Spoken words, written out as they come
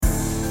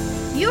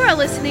You are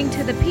listening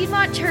to the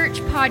Piedmont Church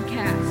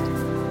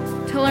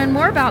podcast. To learn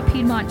more about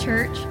Piedmont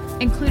Church,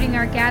 including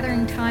our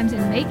gathering times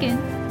in Macon,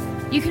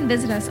 you can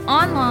visit us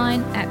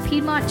online at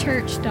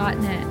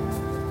piedmontchurch.net.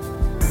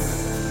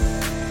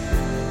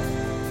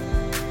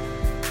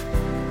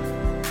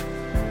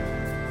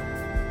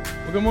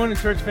 Well, good morning,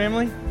 church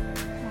family.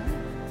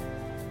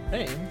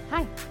 Hey.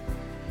 Hi.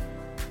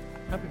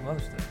 Happy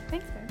Mother's Day.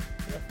 Thanks,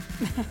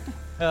 babe.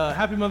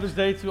 Happy Mother's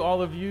Day to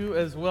all of you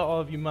as well,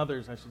 all of you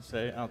mothers, I should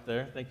say, out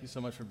there. Thank you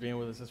so much for being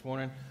with us this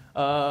morning.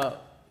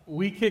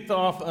 We kicked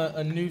off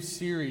a new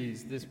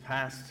series this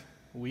past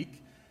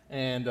week,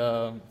 and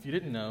if you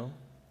didn't know,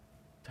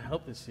 to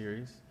help this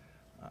series,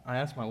 I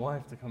asked my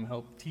wife to come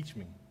help teach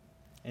me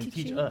and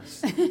teach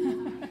us.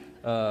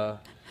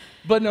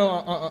 But no,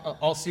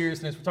 all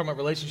seriousness, we're talking about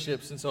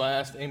relationships, and so I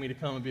asked Amy to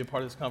come and be a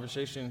part of this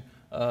conversation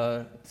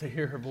to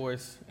hear her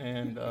voice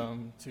and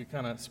to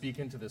kind of speak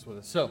into this with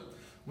us. So,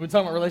 we've been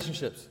talking about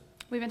relationships.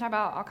 We've been talking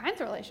about all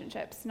kinds of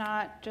relationships,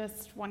 not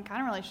just one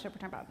kind of relationship. We're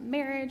talking about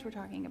marriage, we're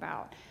talking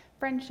about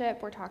friendship,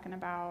 we're talking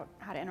about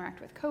how to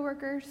interact with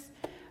coworkers.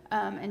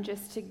 And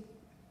just to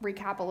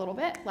recap a little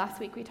bit, last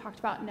week we talked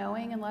about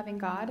knowing and loving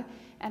God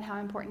and how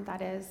important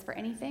that is for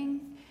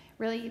anything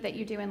really that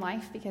you do in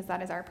life, because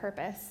that is our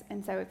purpose.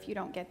 And so if you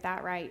don't get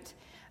that right,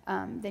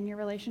 then your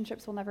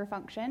relationships will never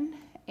function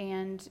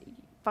and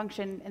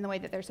function in the way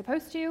that they're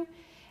supposed to.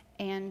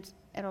 And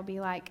it'll be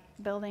like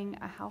building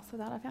a house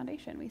without a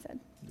foundation, we said.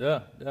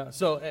 Yeah.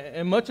 So,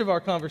 and much of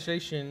our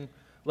conversation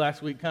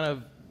last week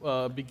kind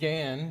of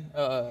began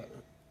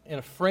in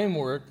a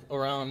framework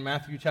around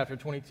Matthew chapter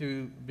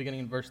 22,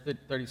 beginning in verse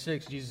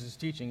 36. Jesus is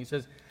teaching. He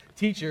says,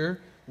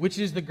 "Teacher, which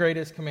is the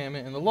greatest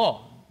commandment in the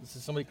law?" This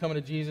is somebody coming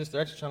to Jesus.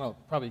 They're actually trying to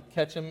probably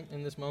catch him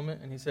in this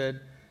moment. And he said,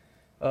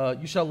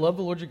 "You shall love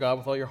the Lord your God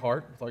with all your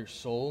heart, with all your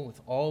soul,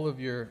 with all of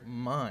your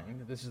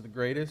mind. This is the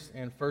greatest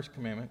and first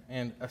commandment.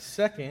 And a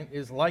second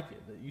is like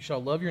it, that you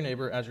shall love your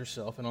neighbor as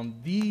yourself. And on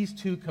these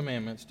two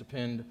commandments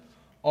depend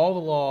all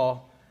the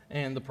law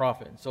and the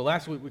prophet." So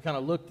last week we kind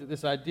of looked at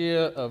this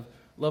idea of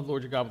love the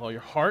Lord your God with all your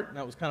heart. And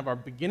that was kind of our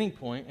beginning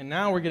point. And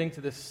now we're getting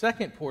to this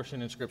second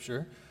portion in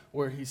Scripture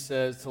where he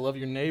says to love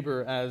your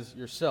neighbor as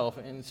yourself.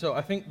 And so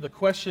I think the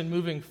question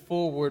moving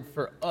forward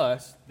for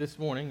us this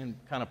morning in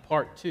kind of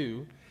part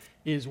two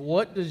is,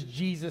 what does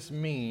Jesus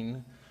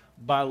mean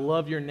by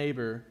love your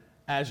neighbor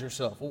as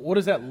yourself? What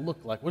does that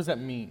look like? What does that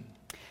mean?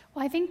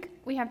 Well, I think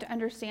we have to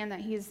understand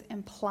that he's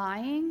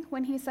implying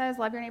when he says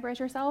love your neighbor as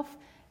yourself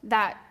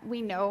that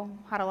we know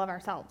how to love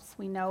ourselves.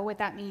 We know what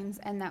that means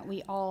and that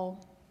we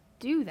all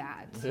do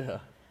that. Yeah.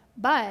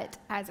 But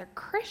as a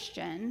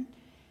Christian,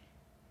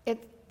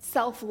 it's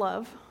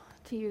self-love,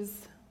 to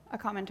use a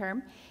common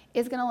term,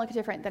 is going to look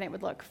different than it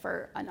would look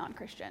for a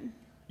non-Christian.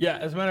 Yeah,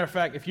 as a matter of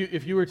fact,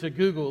 if you were to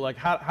Google, like,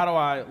 how do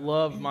I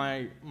love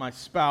my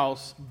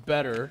spouse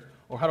better,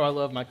 or how do I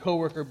love my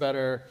coworker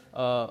better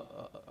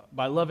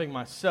by loving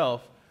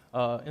myself,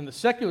 in the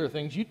secular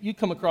things, you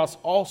come across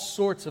all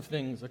sorts of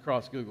things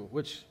across Google,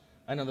 which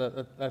I know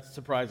that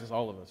surprises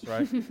all of us,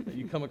 right? That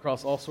you come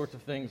across all sorts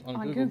of things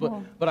on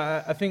Google. But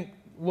I think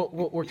what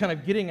we're kind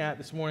of getting at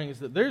this morning is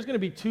that there's going to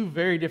be two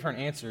very different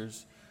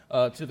answers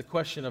to the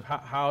question of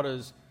how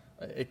does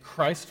a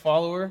Christ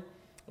follower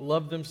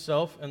love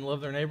themselves and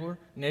love their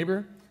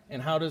neighbor,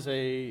 and how does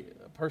a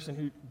person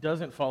who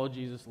doesn't follow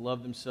Jesus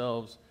love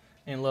themselves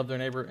and love their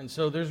neighbor. And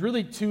so there's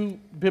really two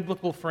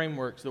biblical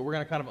frameworks that we're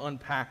going to kind of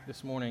unpack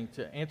this morning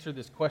to answer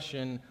this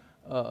question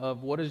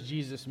of what does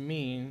Jesus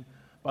mean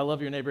by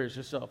love your neighbor as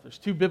yourself. There's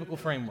two biblical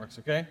frameworks,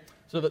 okay?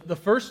 So the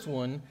first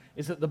one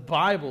is that the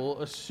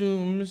Bible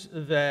assumes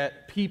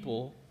that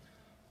people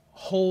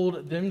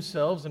hold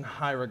themselves in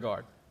high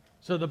regard.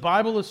 So the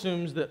Bible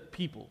assumes that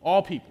people,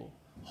 all people,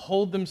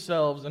 hold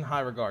themselves in high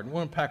regard. And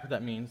we'll unpack what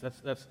that means.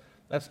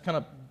 That's kind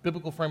of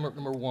biblical framework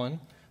number one.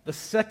 The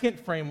second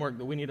framework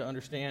that we need to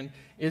understand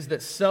is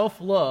that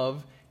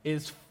self-love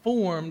is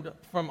formed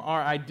from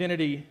our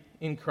identity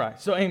in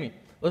Christ. So Amy,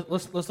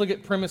 let's look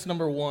at premise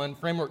number one,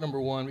 framework number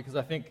one, because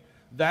I think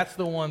that's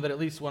the one that, at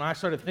least when I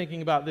started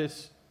thinking about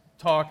this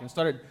talk and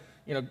started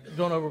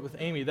going over it with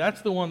Amy,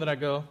 that's the one that I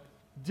go,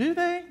 do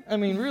they? I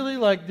mean, really?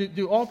 Like,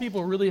 do all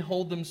people really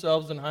hold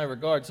themselves in high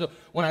regard? So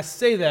when I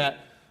say that,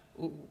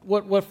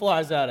 what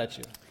flies out at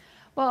you?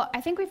 Well, I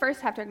think we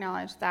first have to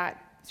acknowledge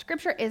that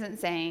Scripture isn't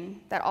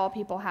saying that all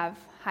people have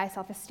high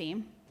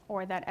self-esteem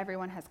or that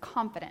everyone has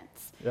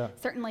confidence. Yeah.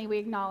 Certainly we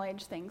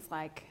acknowledge things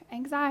like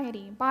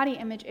anxiety, body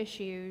image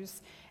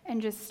issues,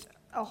 and just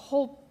a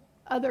whole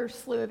other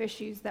slew of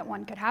issues that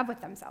one could have with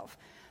themselves.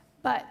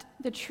 But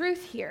the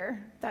truth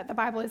here that the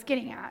Bible is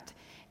getting at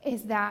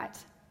is that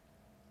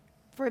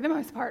for the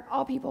most part,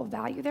 all people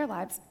value their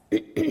lives,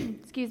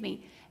 excuse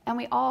me, and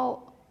we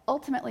all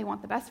ultimately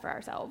want the best for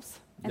ourselves.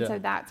 And so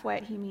that's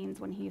what he means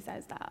when he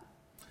says that.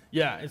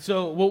 Yeah, and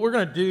so what we're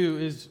going to do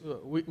is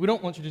we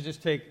don't want you to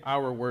just take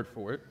our word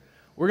for it.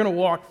 We're going to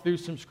walk through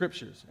some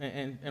scriptures,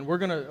 and we're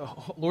going to,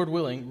 Lord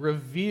willing,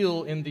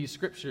 reveal in these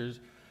scriptures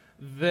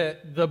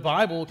that the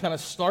Bible kind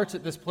of starts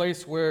at this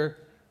place where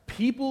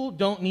people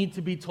don't need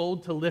to be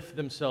told to lift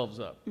themselves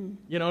up.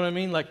 You know what I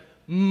mean? Like,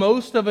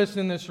 most of us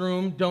in this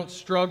room don't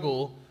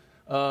struggle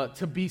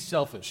to be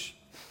selfish.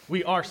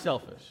 We are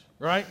selfish,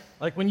 right?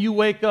 Like, when you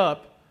wake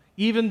up,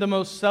 even the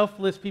most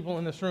selfless people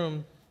in this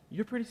room,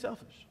 you're pretty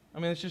selfish. I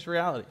mean, it's just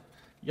reality.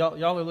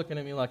 Y'all are looking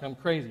at me like I'm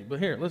crazy. But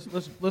here, let's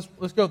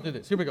go through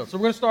this. Here we go. So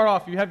we're going to start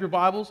off. You have your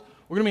Bibles.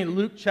 We're going to be in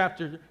Luke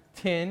chapter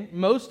 10.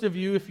 Most of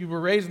you, if you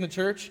were raised in the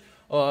church,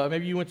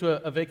 maybe you went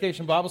to a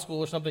vacation Bible school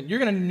or something, you're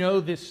going to know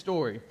this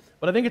story.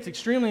 But I think it's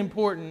extremely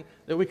important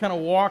that we kind of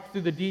walk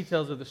through the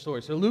details of the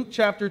story. So Luke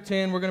chapter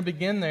 10, we're going to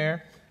begin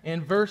there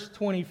in verse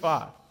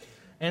 25.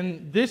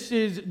 And this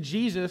is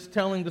Jesus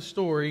telling the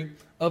story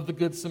of the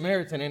Good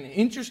Samaritan. And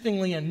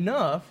interestingly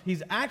enough,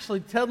 he's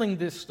actually telling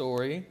this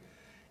story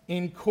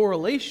in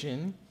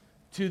correlation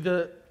to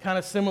the kind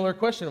of similar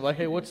question of like,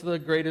 hey, what's the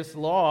greatest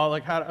law?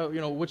 Like, how,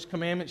 which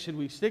commandment should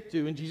we stick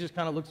to? And Jesus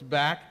kind of looks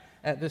back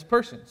at this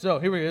person. So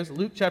here he is,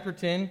 Luke chapter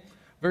 10,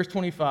 verse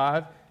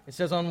 25. It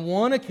says, on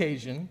one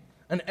occasion,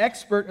 an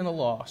expert in the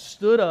law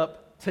stood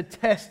up to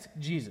test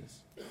Jesus.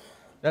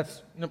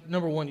 That's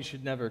number one, you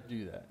should never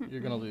do that.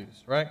 You're going to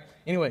lose, right?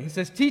 Anyway, he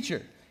says,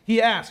 teacher,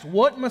 he asked,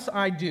 what must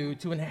I do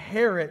to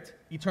inherit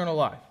eternal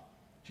life?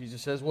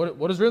 Jesus says, what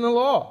is written in the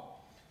law?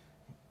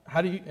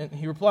 And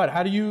he replied,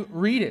 how do you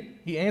read it?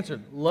 He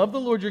answered, love the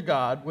Lord your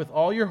God with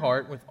all your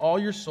heart, with all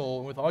your soul,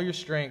 and with all your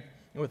strength,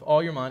 and with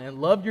all your mind,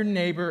 and love your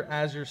neighbor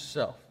as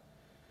yourself.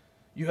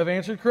 You have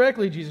answered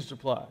correctly, Jesus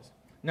replies.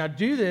 Now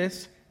do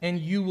this, and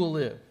you will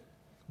live.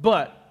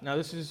 But, now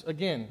this is,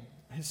 again,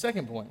 his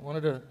second point.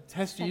 Wanted to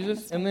test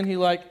Jesus, and then he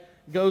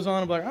goes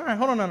on and be like, all right,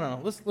 hold on,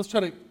 no. Let's try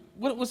to,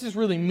 what's this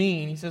really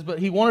mean? He says, but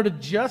he wanted to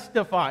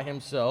justify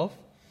himself,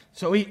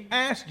 so he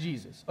asked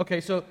Jesus,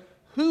 okay, so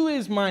who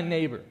is my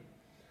neighbor?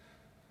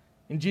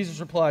 And Jesus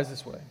replies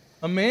this way.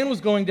 A man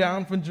was going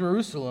down from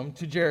Jerusalem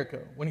to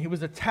Jericho. When he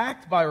was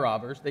attacked by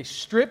robbers, they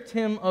stripped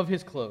him of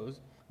his clothes,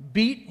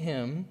 beat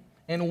him,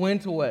 and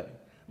went away,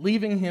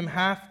 leaving him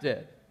half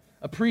dead.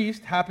 A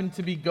priest happened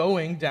to be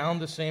going down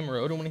the same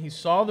road, and when he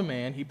saw the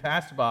man, he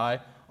passed by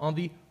on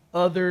the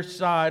other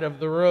side of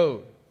the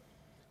road.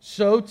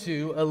 So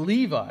too, a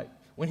Levite,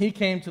 when he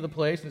came to the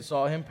place and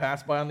saw him,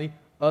 passed by on the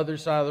other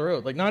side of the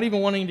road, like not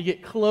even wanting to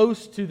get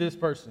close to this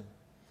person.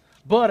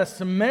 But a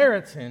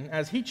Samaritan,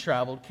 as he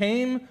traveled,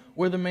 came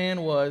where the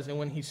man was, and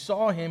when he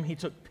saw him, he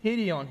took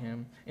pity on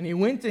him, and he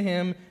went to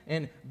him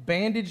and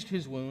bandaged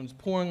his wounds,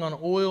 pouring on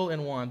oil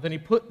and wine. Then he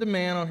put the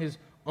man on his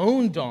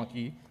own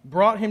donkey,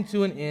 brought him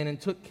to an inn,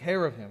 and took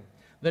care of him.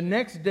 The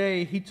next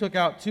day he took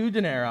out 2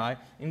 denarii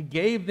and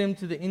gave them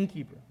to the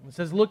innkeeper. It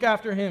says, look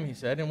after him, he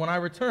said, and when I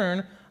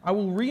return, I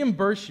will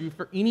reimburse you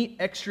for any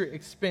extra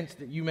expense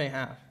that you may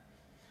have.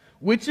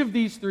 Which of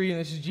these 3, and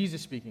this is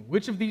Jesus speaking,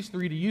 which of these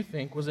 3 do you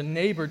think was a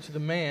neighbor to the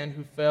man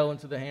who fell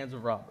into the hands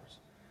of robbers?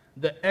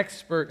 The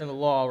expert in the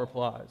law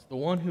replies, the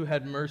one who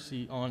had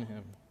mercy on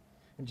him.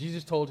 And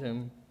Jesus told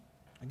him,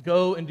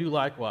 go and do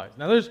likewise.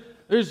 Now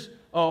there's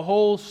a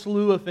whole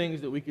slew of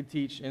things that we could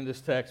teach in this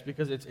text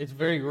because it's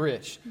very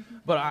rich.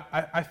 But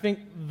I think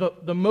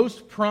the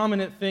most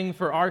prominent thing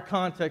for our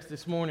context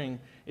this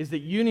morning is that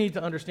you need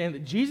to understand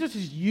that Jesus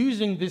is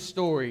using this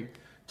story,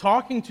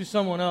 talking to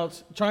someone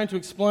else, trying to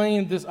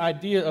explain this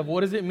idea of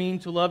what does it mean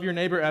to love your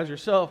neighbor as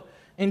yourself.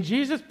 And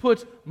Jesus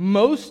puts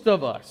most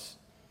of us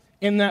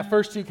in that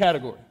first 2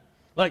 categories.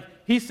 Like,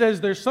 he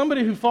says there's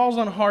somebody who falls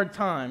on hard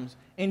times,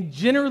 and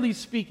generally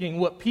speaking,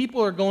 what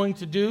people are going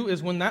to do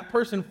is when that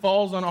person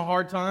falls on a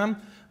hard time,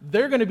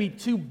 they're going to be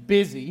too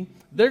busy.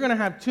 They're going to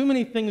have too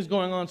many things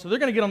going on, so they're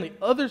going to get on the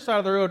other side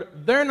of the road.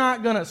 They're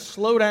not going to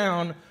slow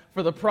down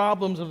for the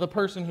problems of the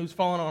person who's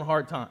fallen on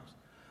hard times.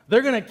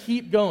 They're going to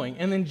keep going.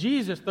 And then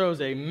Jesus throws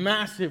a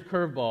massive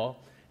curveball,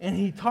 and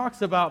he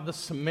talks about the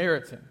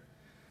Samaritan.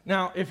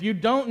 Now, if you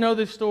don't know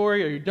this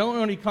story or you don't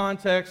know any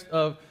context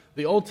of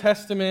the Old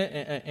Testament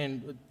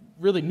and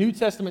really New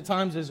Testament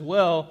times as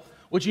well,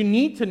 what you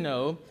need to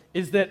know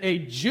is that a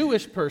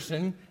Jewish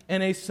person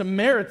and a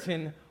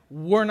Samaritan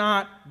were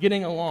not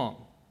getting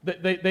along.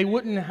 They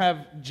wouldn't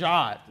have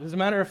jived. As a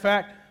matter of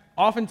fact,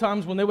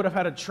 oftentimes when they would have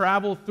had to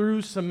travel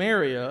through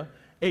Samaria,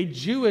 a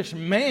Jewish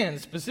man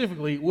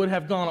specifically would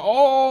have gone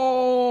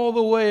all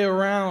the way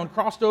around,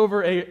 crossed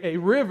over a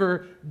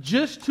river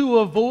just to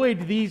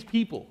avoid these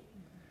people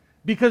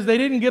because they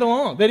didn't get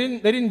along. They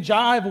didn't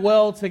jive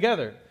well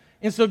together.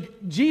 And so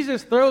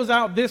Jesus throws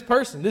out this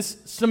person, this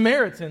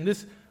Samaritan,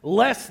 this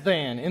less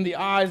than in the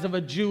eyes of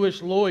a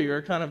Jewish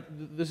lawyer, kind of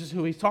this is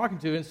who he's talking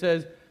to, and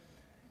says,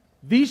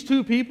 these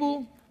 2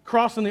 people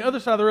crossed on the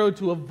other side of the road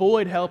to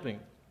avoid helping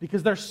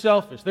because they're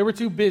selfish. They were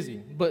too busy.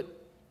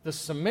 But the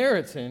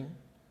Samaritan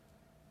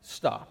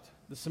stopped.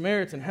 The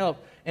Samaritan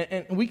helped.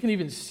 And we can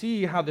even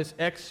see how this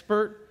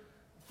expert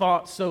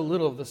thought so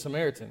little of the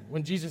Samaritan.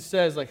 When Jesus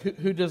says, like,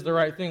 who does the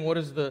right thing, what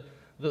does the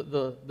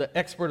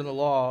expert in the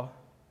law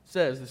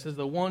says? It says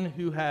the one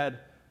who had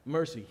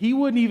mercy. He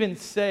wouldn't even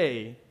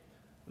say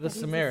the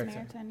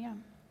Samaritan. Yeah.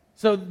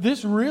 So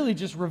this really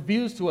just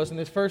reveals to us in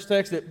this first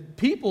text that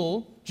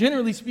people,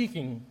 generally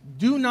speaking,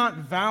 do not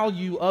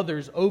value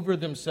others over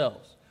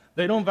themselves.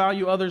 They don't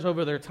value others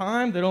over their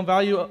time. They don't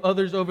value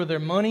others over their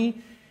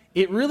money.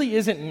 It really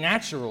isn't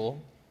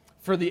natural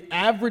for the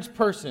average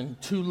person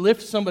to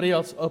lift somebody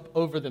else up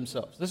over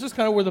themselves. This is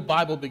kind of where the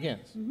Bible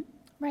begins. Mm-hmm.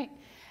 Right.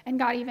 And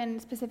God even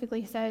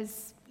specifically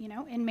says,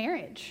 in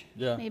marriage,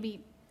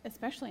 maybe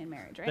especially in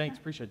marriage, right? Thanks,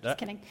 appreciate that. Just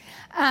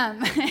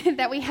kidding.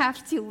 That we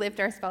have to lift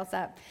our spouse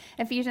up.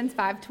 Ephesians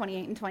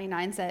 5:28 and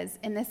 29 says,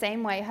 "In the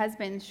same way,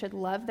 husbands should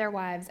love their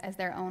wives as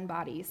their own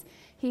bodies.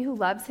 He who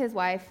loves his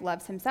wife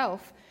loves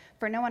himself,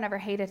 for no one ever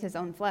hated his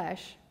own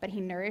flesh, but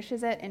he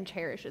nourishes it and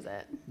cherishes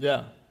it."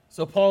 Yeah.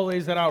 So Paul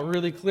lays that out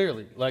really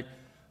clearly. Like,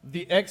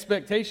 the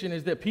expectation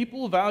is that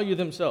people value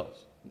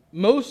themselves.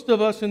 Most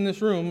of us in this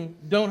room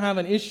don't have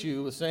an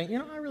issue with saying,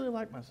 I really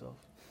like myself.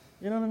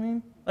 You know what I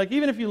mean? Like,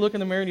 even if you look in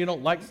the mirror and you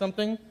don't like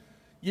something,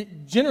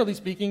 generally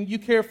speaking, you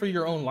care for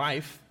your own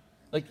life.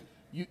 Like,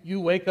 you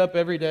wake up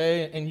every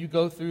day and you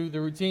go through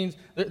the routines.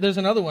 There's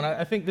another one.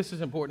 I think this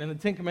is important. In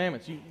the Ten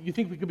Commandments, you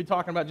think we could be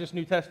talking about just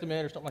New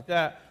Testament or something like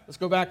that. Let's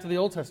go back to the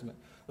Old Testament.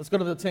 Let's go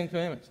to the Ten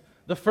Commandments.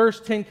 The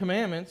first 10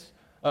 commandments,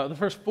 the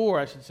first 4,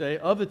 I should say,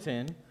 of the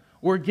 10,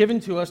 were given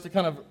to us to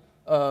kind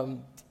of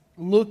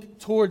look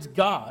towards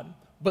God.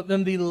 But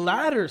then the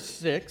latter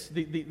 6,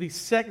 the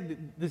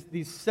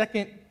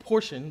second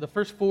portion, the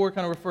first 4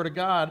 kind of refer to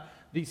God.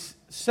 The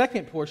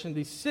second portion,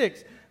 these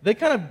 6, they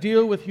kind of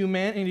deal with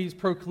humanity's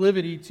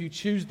proclivity to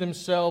choose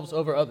themselves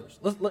over others.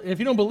 If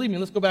you don't believe me,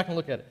 let's go back and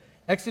look at it.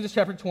 Exodus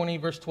chapter 20,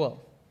 verse 12.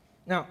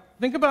 Now,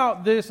 think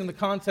about this in the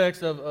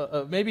context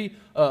of maybe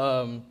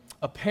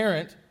a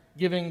parent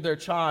giving their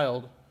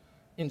child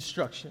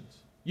instructions.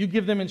 You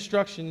give them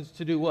instructions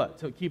to do what?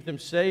 To keep them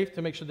safe,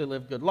 to make sure they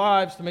live good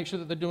lives, to make sure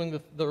that they're doing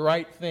the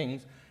right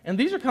things. And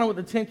these are kind of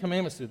what the Ten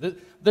Commandments do.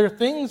 They're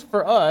things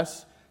for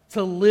us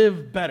to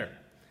live better.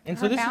 And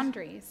so this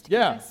boundaries.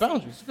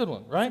 Boundaries. It's a good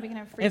one, right?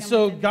 And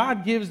so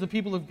God gives the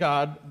people of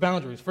God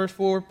boundaries. First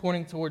 4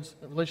 pointing towards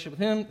a relationship with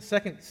Him.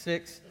 Second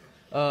 6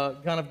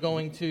 kind of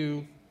going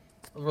to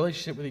a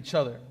relationship with each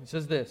other. It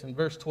says this in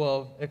verse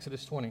 12,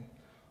 Exodus 20.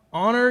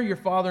 "Honor your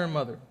father and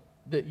mother,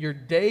 that your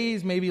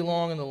days may be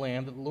long in the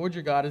land that the Lord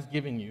your God is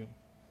giving you."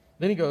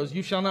 Then he goes,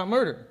 "You shall not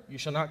murder. You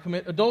shall not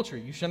commit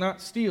adultery. You shall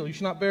not steal. You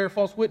shall not bear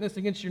false witness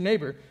against your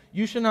neighbor.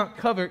 You shall not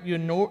covet your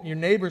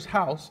neighbor's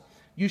house.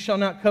 You shall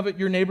not covet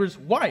your neighbor's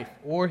wife,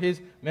 or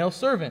his male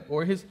servant,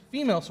 or his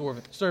female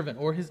servant,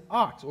 or his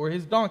ox, or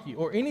his donkey,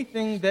 or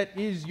anything that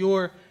is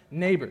your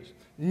neighbor's."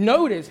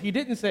 Notice he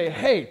didn't say,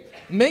 hey,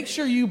 make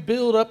sure you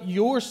build up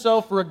your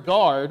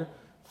self-regard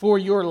for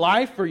your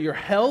life, for your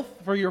health,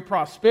 for your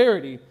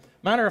prosperity.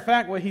 Matter of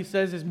fact, what he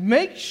says is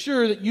make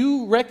sure that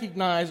you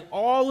recognize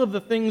all of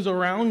the things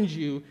around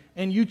you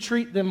and you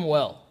treat them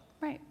well.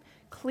 Right.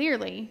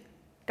 Clearly,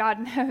 God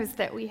knows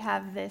that we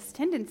have this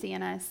tendency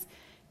in us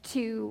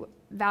to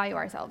value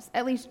ourselves,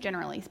 at least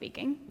generally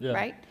speaking,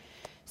 right?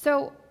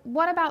 So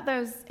what about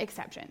those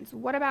exceptions?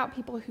 What about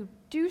people who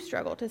do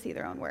struggle to see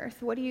their own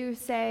worth? What do you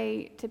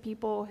say to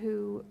people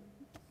who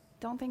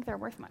don't think they're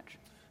worth much?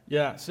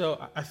 Yeah,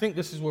 so I think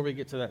this is where we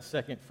get to that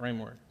second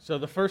framework. So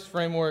the first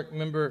framework,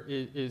 remember,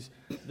 is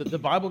that the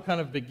Bible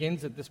kind of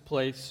begins at this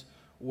place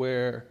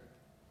where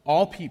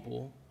all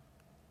people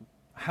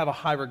have a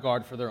high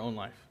regard for their own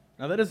life.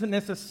 Now, that doesn't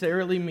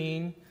necessarily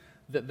mean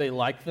that they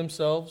like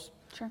themselves,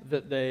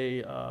 that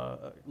they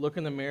look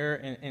in the mirror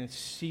and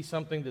see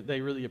something that they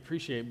really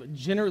appreciate. But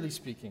generally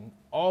speaking,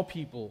 all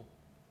people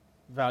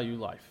value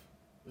life.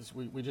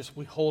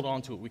 We hold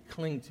on to it. We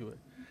cling to it.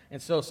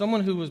 And so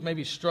someone who was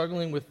maybe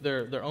struggling with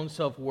their own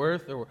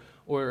self-worth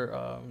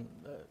or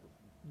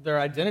their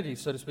identity,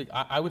 so to speak,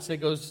 I would say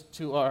goes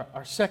to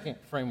our second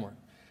framework.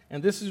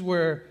 And this is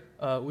where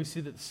we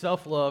see that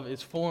self-love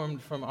is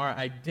formed from our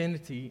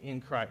identity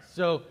in Christ.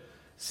 So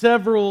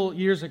several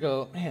years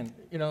ago,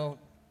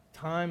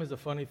 time is a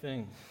funny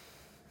thing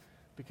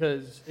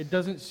because it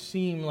doesn't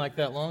seem like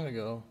that long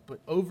ago, but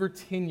over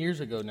 10 years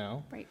ago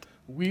now,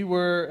 we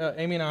were,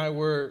 Amy and I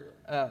were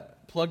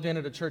plugged in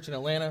at a church in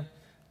Atlanta,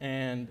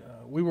 and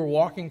we were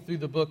walking through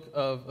the book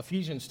of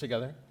Ephesians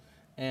together,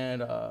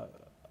 and a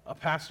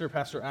pastor,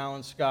 Pastor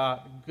Alan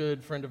Scott,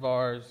 good friend of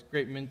ours,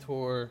 great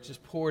mentor,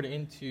 just poured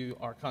into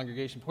our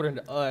congregation, poured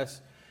into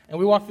us, and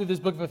we walked through this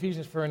book of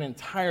Ephesians for an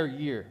entire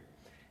year.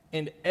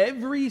 And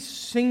every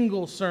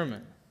single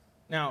sermon,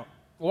 now,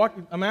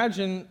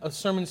 imagine a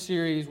sermon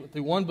series with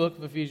the one book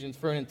of Ephesians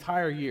for an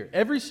entire year.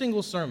 Every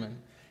single sermon,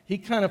 he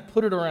kind of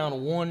put it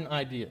around one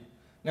idea.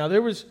 Now,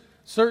 there was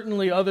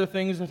certainly other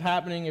things that's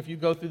happening if you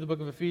go through the book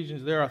of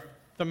Ephesians. There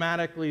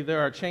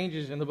are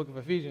changes in the book of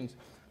Ephesians,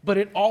 but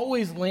it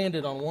always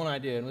landed on one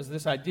idea, and it was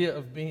this idea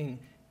of being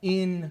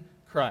in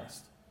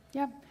Christ.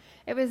 Yeah,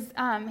 it was.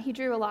 He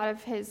drew a lot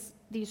of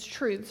these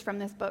truths from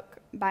this book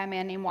by a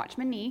man named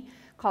Watchman Nee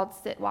called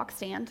Sit, Walk,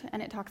 Stand,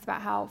 and it talks about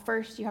how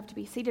first you have to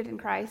be seated in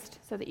Christ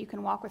so that you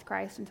can walk with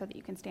Christ and so that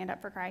you can stand up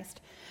for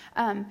Christ.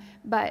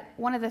 But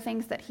one of the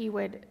things that he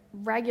would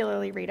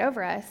regularly read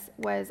over us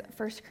was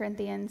 1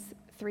 Corinthians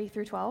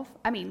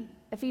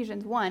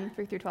Ephesians 1,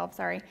 3 through 12,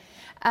 sorry.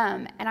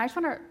 And I just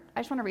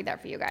want to read that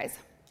for you guys.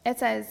 It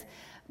says,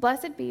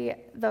 Blessed be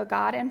the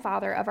God and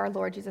Father of our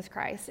Lord Jesus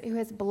Christ, who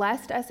has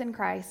blessed us in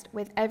Christ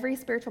with every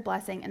spiritual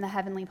blessing in the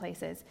heavenly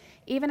places,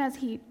 even as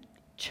he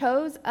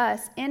chose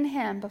us in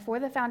him before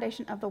the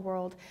foundation of the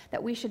world,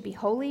 that we should be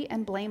holy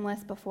and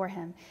blameless before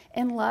him.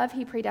 In love,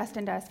 he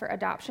predestined us for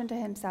adoption to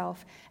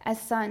himself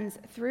as sons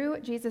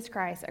through Jesus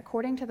Christ,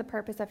 according to the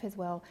purpose of his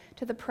will,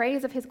 to the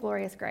praise of his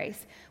glorious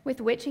grace,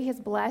 with which he has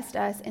blessed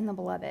us in the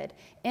beloved.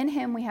 In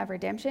him we have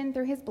redemption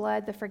through his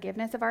blood, the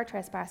forgiveness of our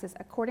trespasses,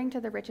 according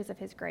to the riches of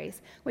his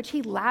grace, which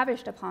he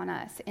lavished upon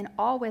us in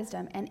all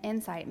wisdom and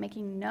insight,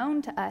 making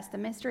known to us the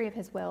mystery of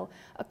his will,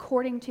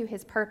 according to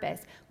his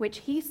purpose, which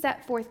he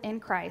set forth in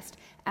Christ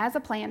as a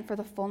plan for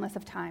the fullness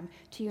of time,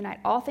 to unite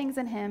all things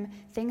in him,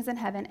 things in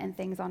heaven and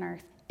things on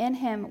earth. In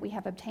him we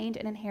have obtained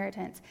an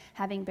inheritance,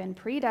 having been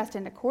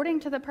predestined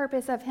according to the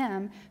purpose of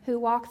him who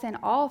walks in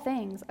all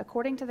things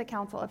according to the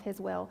counsel of his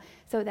will,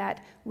 so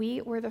that we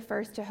were the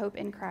first to hope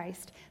in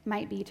Christ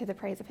might be to the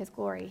praise of his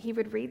glory. He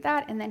would read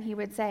that and then he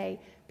would say,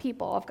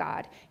 people of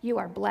God, you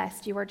are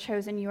blessed, you are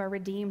chosen, you are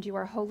redeemed, you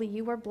are holy,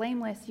 you are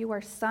blameless, you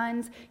are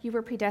sons, you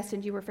were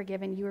predestined, you were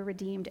forgiven, you are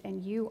redeemed,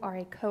 and you are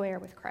a co-heir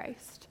with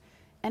Christ.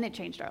 And it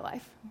changed our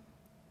life.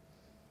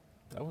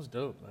 That was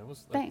dope. That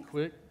was Thanks.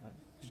 Quick.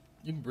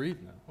 You can breathe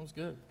now. That was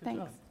good. Good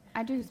Thanks. job.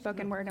 I do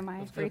spoken word in my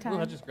That's free good. time.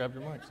 Ooh, I just grabbed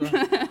your mic.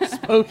 Sorry.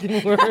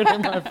 Spoken word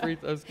in my free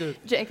time. That's good.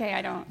 JK,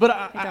 I don't. But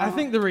I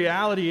think the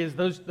reality is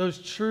those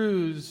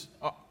truths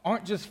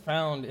aren't just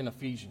found in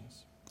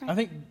Ephesians. Right. I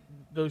think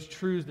those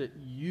truths that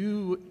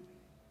you,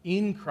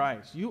 in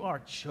Christ, you are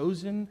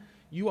chosen,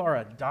 you are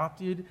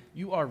adopted,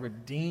 you are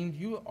redeemed,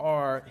 you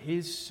are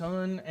his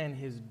son and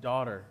his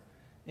daughter.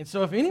 And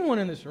so if anyone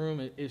in this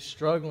room is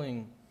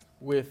struggling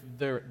with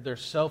their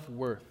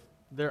self-worth,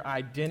 their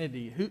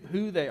identity,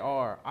 who they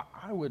are,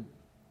 I would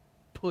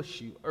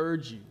push you,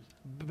 urge you,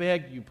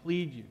 beg you,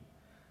 plead you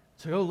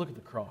to go look at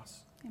the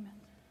cross. Amen.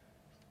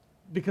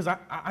 Because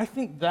I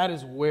think that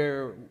is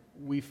where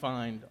we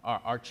find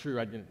our true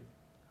identity.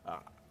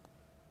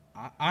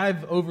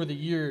 I've, over the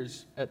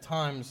years, at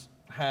times,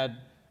 had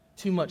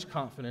too much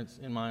confidence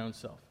in my own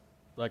self.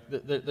 Like,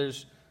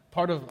 there's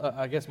part of,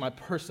 I guess, my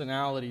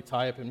personality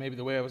type and maybe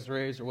the way I was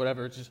raised or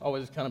whatever. It's just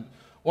always kind of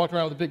walked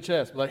around with a big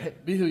chest, like, hey,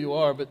 be who you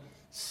are. But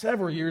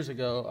several years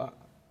ago,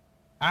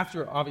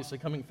 after obviously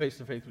coming face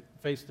to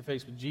face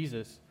with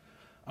Jesus,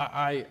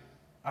 I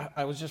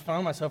was just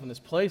found myself in this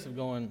place of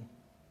going,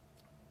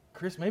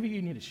 Chris, maybe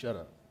you need to shut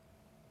up.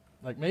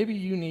 Like, maybe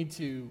you need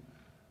to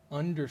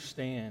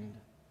understand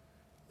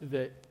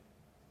that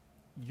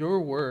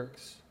your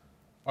works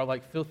are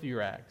like filthy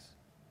rags.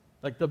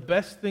 Like, the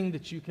best thing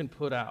that you can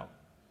put out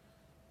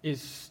is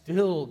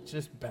still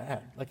just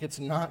bad. Like, it's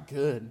not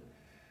good.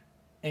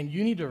 And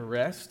you need to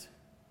rest.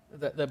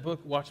 That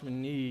book,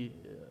 Watchman Nee,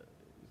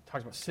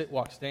 talks about sit,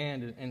 walk,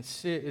 stand. And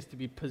sit is to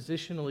be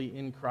positionally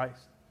in Christ.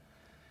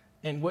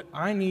 And what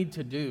I need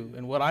to do,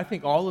 and what I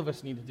think all of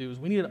us need to do, is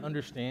we need to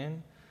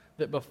understand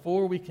that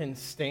before we can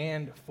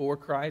stand for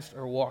Christ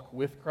or walk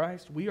with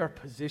Christ, we are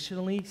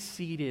positionally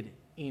seated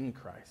in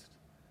Christ.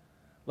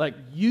 Like,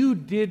 you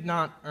did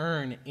not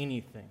earn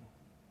anything.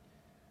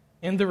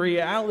 And the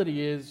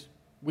reality is,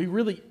 we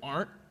really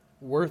aren't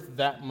worth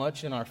that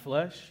much in our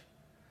flesh.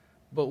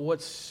 But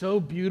what's so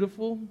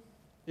beautiful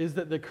is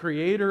that the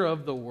creator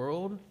of the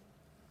world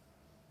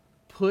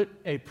put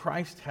a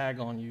price tag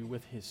on you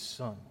with his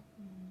son.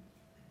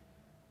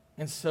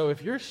 And so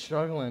if you're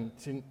struggling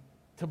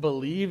to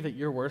believe that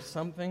you're worth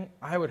something,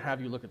 I would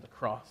have you look at the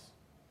cross.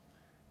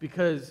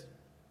 Because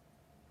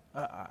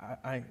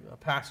a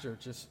pastor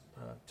just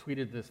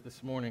tweeted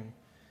this morning.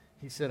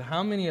 He said,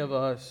 how many of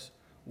us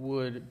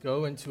would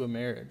go into a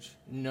marriage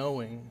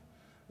knowing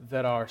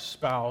that our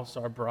spouse,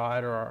 our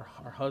bride, or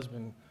our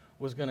husband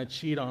was going to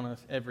cheat on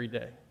us every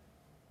day?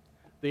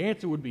 The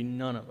answer would be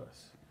none of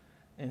us.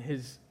 And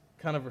his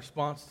kind of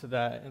response to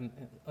that and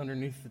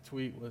underneath the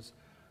tweet was,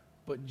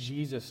 but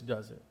Jesus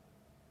does it.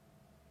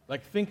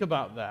 Like, think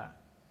about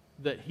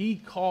that he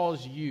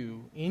calls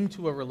you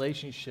into a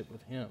relationship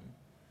with him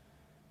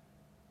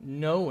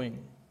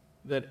knowing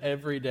that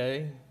every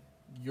day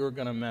you're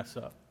going to mess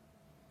up.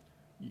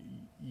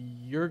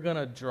 You're going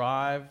to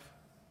drive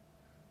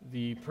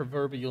the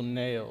proverbial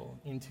nail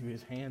into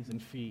his hands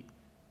and feet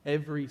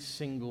every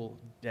single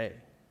day.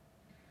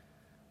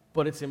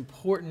 But it's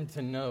important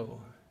to know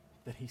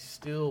that he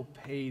still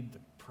paid the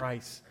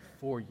price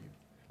for you.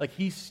 Like,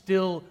 he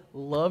still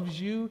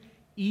loves you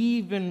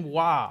even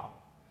while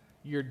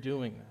you're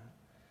doing that.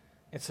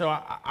 And so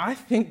I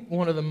think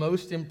one of the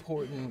most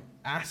important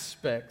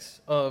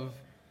aspects of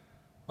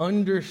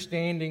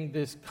understanding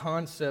this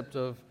concept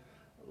of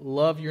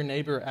love your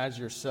neighbor as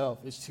yourself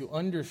is to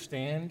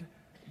understand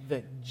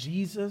that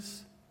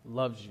Jesus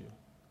loves you.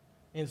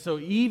 And so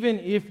even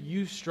if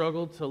you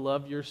struggle to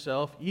love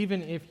yourself,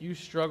 even if you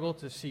struggle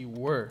to see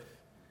worth,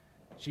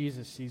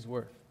 Jesus sees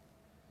worth.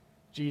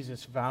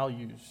 Jesus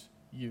values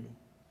you.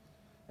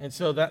 And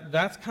so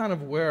that's kind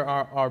of where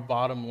our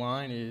bottom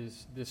line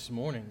is this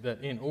morning,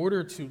 that in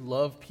order to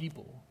love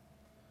people,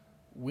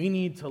 we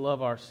need to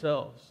love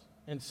ourselves.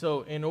 And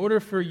so in order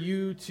for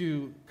you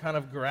to kind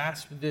of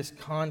grasp this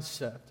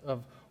concept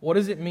of what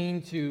does it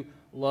mean to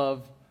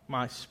love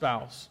my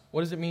spouse?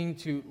 What does it mean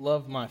to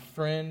love my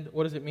friend?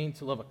 What does it mean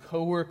to love a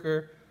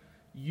coworker?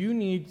 You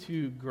need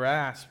to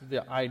grasp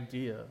the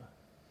idea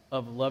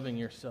of loving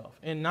yourself.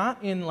 And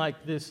not in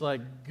like this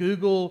like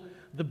Google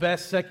the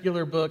best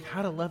secular book,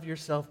 How to Love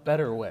Yourself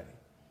Better way.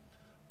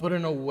 But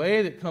in a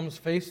way that comes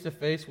face to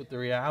face with the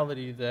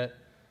reality that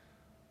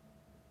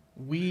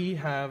we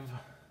have,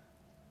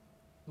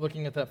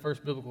 looking at that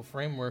first biblical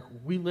framework,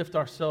 we lift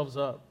ourselves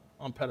up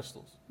on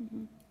pedestals.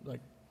 Mm-hmm. Like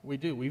we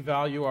do. We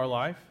value our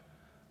life,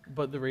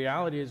 but the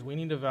reality is we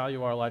need to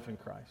value our life in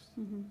Christ.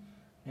 Mm-hmm.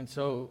 And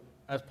so,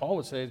 as Paul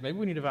would say, is maybe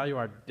we need to value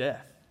our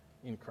death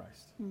in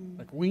Christ. Mm-hmm.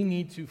 Like we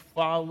need to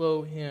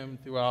follow him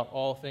throughout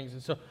all things.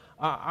 And so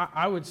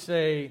I would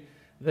say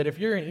that if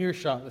you're in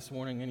earshot this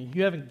morning and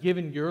you haven't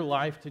given your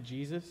life to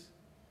Jesus,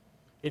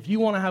 if you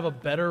want to have a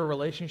better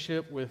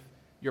relationship with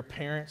your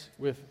parents,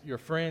 with your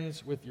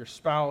friends, with your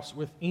spouse,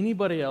 with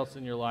anybody else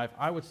in your life,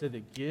 I would say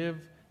that give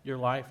your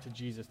life to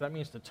Jesus. That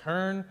means to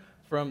turn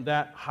from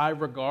that high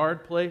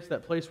regard place,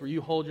 that place where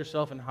you hold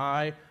yourself in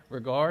high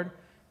regard,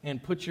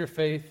 and put your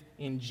faith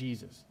in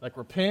Jesus. Like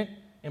repent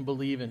and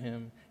believe in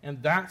him.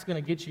 And that's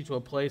going to get you to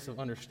a place of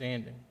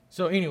understanding.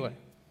 So anyway,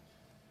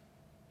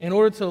 in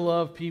order to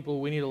love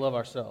people, we need to love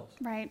ourselves.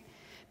 Right.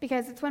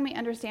 Because it's when we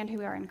understand who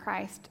we are in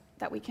Christ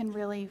that we can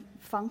really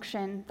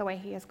function the way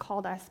he has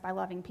called us by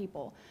loving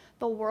people.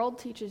 The world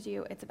teaches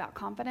you it's about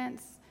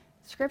confidence.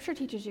 Scripture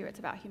teaches you it's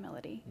about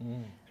humility.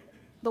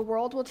 The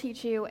world will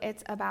teach you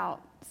it's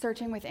about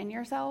searching within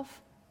yourself.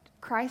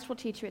 Christ will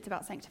teach you it's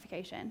about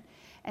sanctification.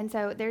 And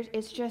so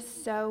it's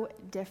just so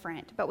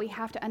different. But we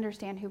have to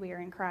understand who we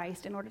are in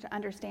Christ in order to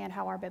understand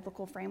how our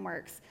biblical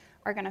frameworks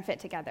are going to fit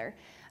together.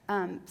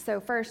 So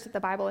first, the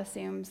Bible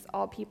assumes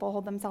all people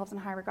hold themselves in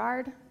high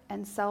regard,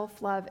 and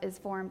self-love is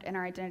formed in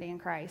our identity in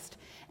Christ.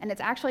 And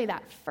it's actually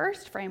that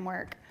first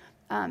framework,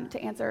 to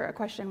answer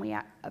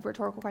a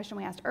rhetorical question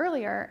we asked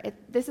earlier,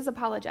 this is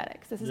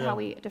apologetics. This is how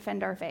we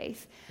defend our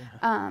faith.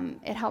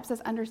 It helps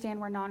us understand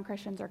where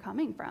non-Christians are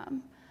coming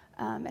from.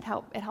 It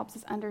helps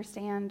us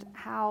understand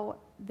how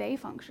they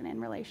function in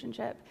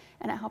relationship,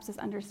 and it helps us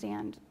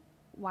understand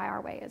why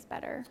our way is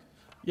better.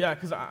 Yeah,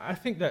 because I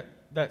think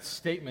that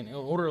statement, in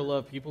order to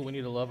love people, we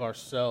need to love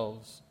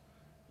ourselves.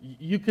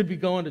 You could be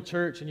going to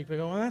church and you could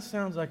go, well, that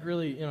sounds like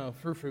really,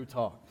 frou-frou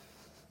talk.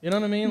 You know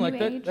what I mean? New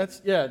like age.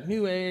 That's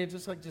New Age.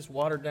 It's like just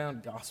watered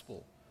down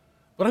gospel.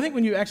 But I think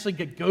when you actually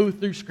go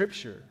through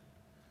Scripture,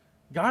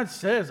 God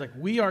says like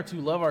we are to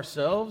love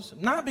ourselves,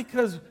 not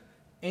because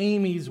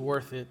Amy's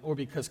worth it or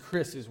because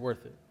Chris is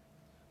worth it,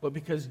 but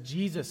because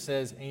Jesus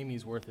says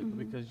Amy's worth it, but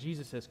because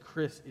Jesus says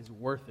Chris is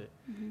worth it.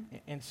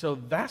 And so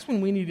that's when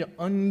we need to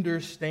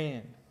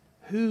understand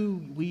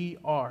who we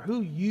are,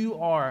 who you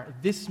are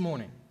this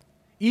morning.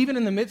 Even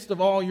in the midst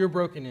of all your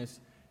brokenness,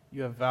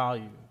 you have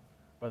value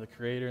by the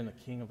Creator and the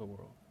King of the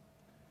world.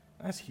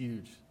 That's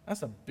huge.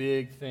 That's a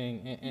big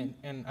thing.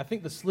 And I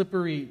think the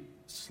slippery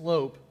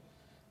slope,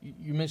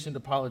 you mentioned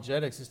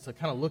apologetics, is to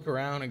kind of look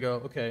around and go,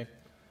 okay,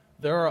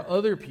 there are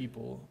other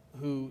people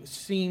who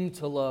seem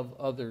to love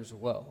others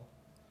well.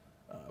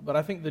 But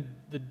I think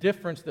the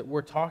difference that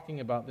we're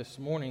talking about this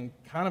morning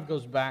kind of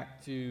goes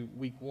back to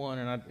week 1,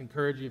 and I'd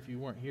encourage you, if you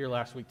weren't here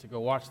last week, to go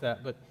watch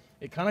that. But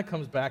it kind of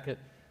comes back at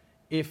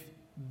if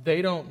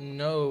they don't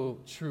know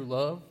true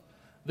love,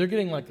 they're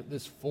getting like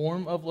this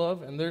form of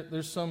love, and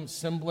there's some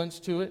semblance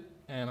to it,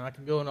 and I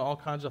can go into all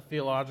kinds of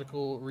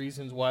theological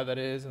reasons why that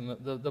is, and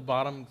the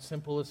bottom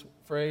simplest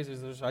phrase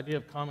is this idea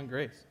of common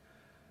grace.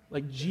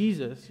 Like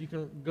Jesus, you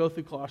can go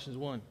through Colossians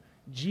 1.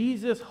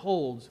 Jesus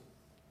holds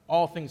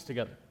all things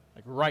together,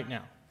 like right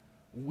now.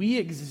 We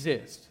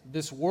exist.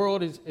 This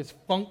world is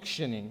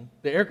functioning.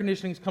 The air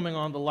conditioning's coming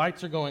on, the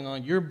lights are going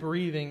on, you're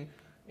breathing,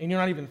 and you're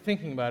not even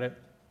thinking about it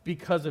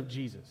because of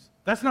Jesus.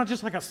 That's not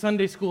just like a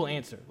Sunday school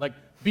answer. Like,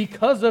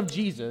 because of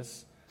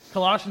Jesus,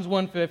 Colossians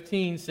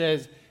 1:15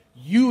 says,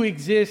 you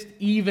exist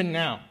even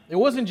now. It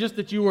wasn't just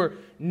that you were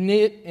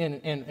knit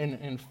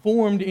and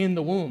formed in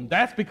the womb.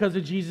 That's because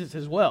of Jesus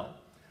as well.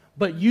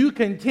 But you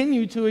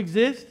continue to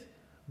exist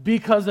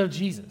because of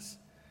Jesus.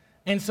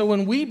 And so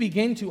when we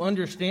begin to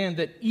understand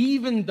that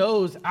even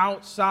those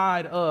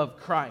outside of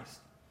Christ,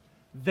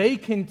 they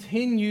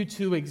continue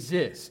to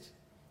exist.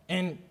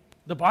 And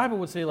the Bible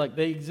would say like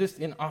they exist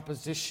in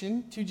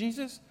opposition to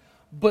Jesus,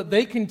 but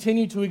they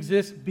continue to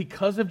exist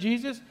because of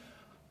Jesus.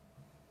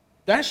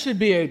 That should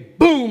be a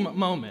boom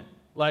moment.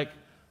 Like,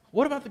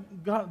 what about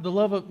the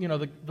love of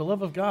the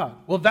love of God?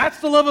 Well, that's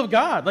the love of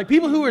God. Like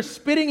people who are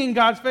spitting in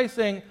God's face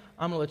saying,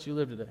 I'm going to let you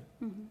live today.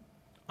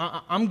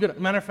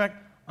 Matter of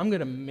fact, I'm going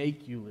to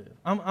make you live.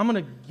 I'm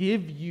going to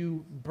give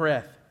you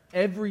breath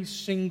every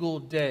single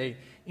day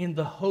in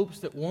the hopes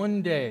that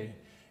one day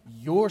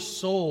your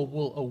soul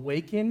will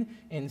awaken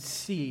and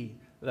see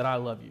that I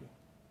love you,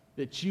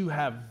 that you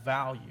have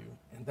value.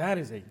 And that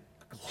is a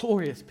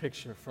glorious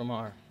picture from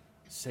our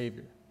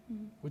Savior.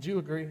 Would you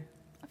agree?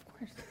 Of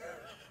course.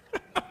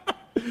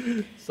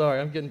 Sorry,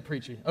 I'm getting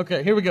preachy.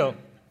 Okay, here we go.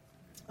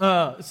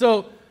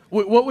 So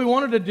What we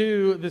wanted to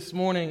do this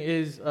morning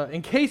is,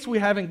 in case we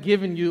haven't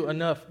given you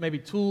enough maybe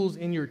tools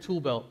in your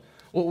tool belt,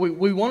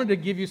 we wanted to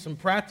give you some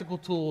practical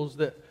tools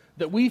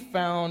that we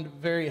found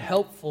very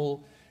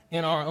helpful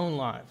in our own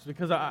lives.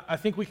 Because I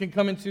think we can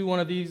come into one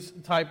of these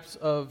types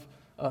of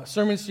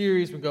sermon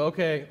series and go,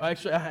 okay, I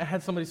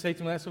had somebody say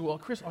to me, I said, well,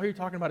 Chris, all you're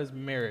talking about is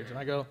marriage. And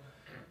I go,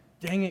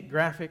 dang it,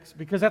 graphics,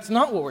 because that's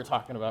not what we're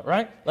talking about,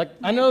 right? Like,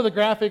 I know the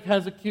graphic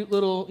has a cute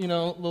little,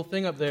 little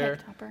thing up there.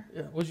 Cake topper.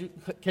 Yeah,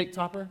 cake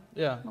topper?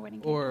 Yeah. A wedding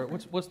cake Or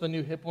topper. what's the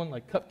new hip one?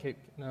 Like cupcake?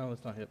 No,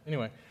 that's not hip.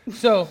 Anyway,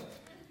 so,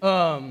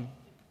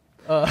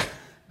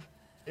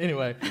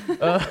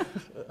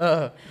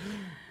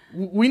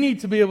 we need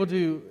to be able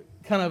to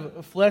kind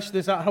of flesh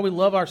this out, how we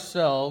love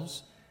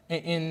ourselves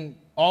in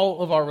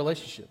all of our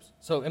relationships.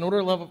 So in order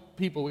to love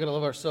people, we got to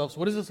love ourselves. So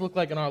what does this look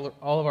like in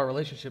all of our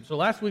relationships? So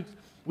last week,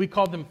 we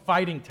called them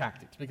fighting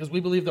tactics because we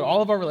believe that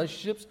all of our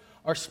relationships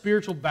are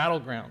spiritual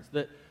battlegrounds,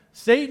 that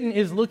Satan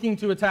is looking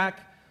to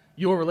attack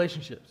your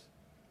relationships.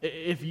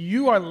 If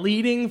you are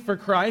leading for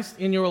Christ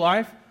in your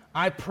life,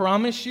 I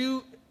promise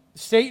you,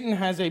 Satan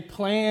has a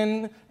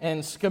plan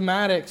and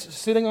schematics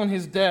sitting on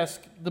his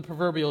desk, the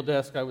proverbial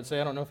desk, I would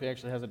say. I don't know if he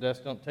actually has a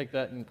desk. Don't take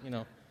that and,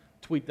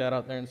 tweet that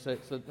out there and say,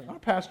 so our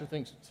pastor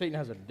thinks Satan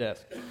has a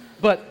desk.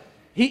 But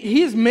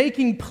he is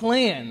making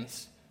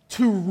plans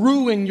to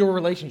ruin your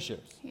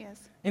relationships. He is.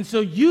 And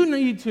so you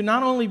need to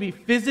not only be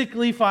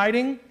physically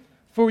fighting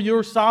for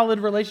your solid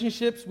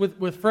relationships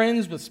with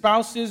friends, with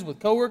spouses, with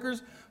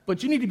coworkers,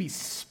 but you need to be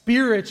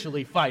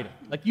spiritually fighting.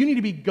 Like, you need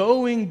to be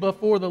going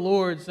before the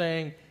Lord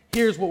saying,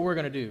 here's what we're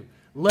going to do.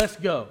 Let's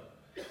go.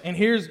 And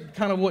here's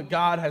kind of what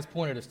God has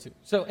pointed us to.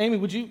 So, Amy,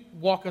 would you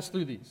walk us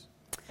through these?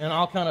 And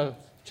I'll kind of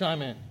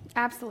chime in.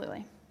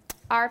 Absolutely.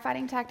 Our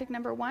fighting tactic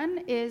number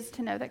 1 is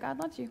to know that God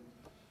loves you.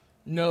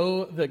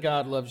 Know that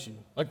God loves you.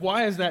 Like,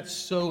 why is that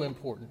so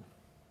important?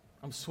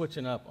 I'm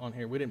switching up on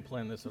here. We didn't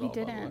plan this at all, by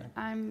the way. You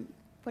didn't.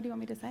 What do you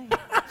want me to say?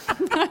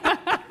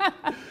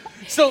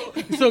 So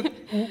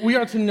we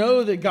are to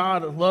know that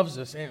God loves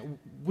us. And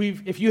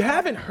if you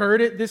haven't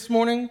heard it this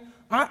morning,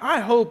 I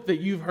hope that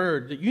you've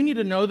heard that you need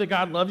to know that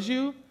God loves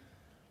you,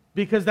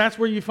 because that's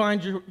where you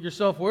find your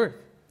self-worth.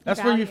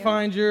 That's where you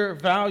find your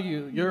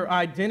value, your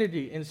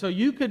identity. And so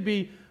you could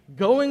be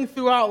going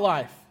throughout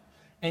life,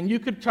 and you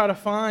could try to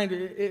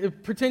find,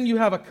 pretend you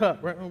have a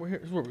cup, right?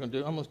 Here's what we're going to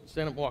do. I'm going to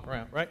stand up and walk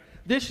around, right?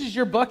 This is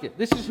your bucket.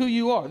 This is who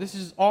you are. This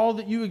is all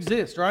that you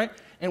exist, right?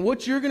 And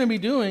what you're going to be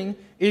doing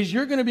is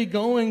you're going to be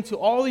going to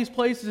all these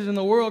places in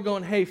the world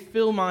going, hey,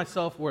 fill my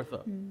self-worth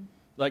up.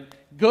 Like,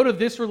 go to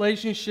this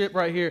relationship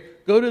right here.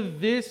 Go to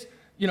this,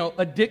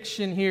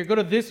 addiction here. Go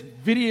to this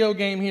video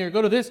game here.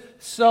 Go to this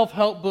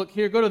self-help book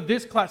here. Go to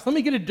this class. Let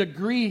me get a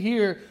degree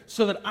here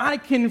so that I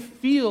can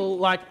feel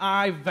like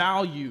I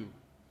value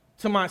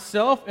to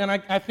myself, and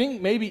I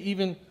think maybe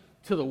even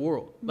to the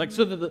world. Like,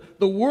 so that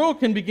the world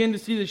can begin to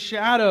see the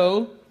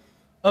shadow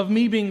of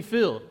me being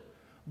filled.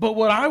 But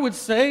what I would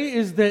say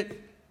is that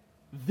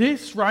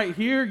this right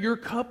here, your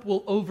cup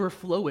will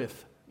overfloweth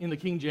in the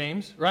King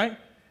James, right?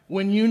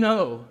 When you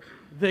know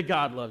that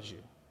God loves you.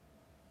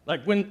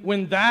 Like,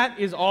 when that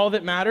is all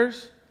that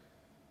matters,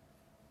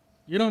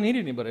 you don't need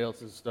anybody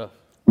else's stuff.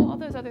 Well, all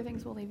those other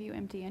things will leave you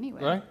empty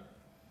anyway. Right?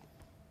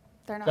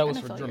 They're not That was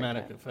gonna for fill your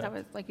dramatic cup. effect. That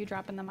was like you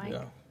dropping the mic.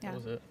 Yeah, that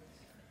was it.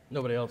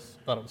 Nobody else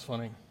thought it was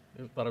funny.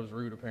 They thought it was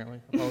rude, apparently.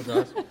 I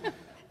apologize.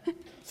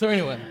 So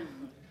anyway,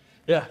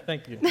 yeah,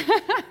 thank you.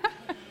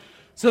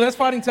 So that's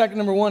fighting tactic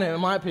number 1, in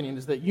my opinion,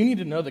 is that you need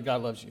to know that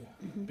God loves you.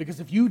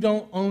 Because if you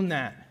don't own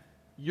that,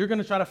 you're going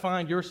to try to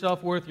find your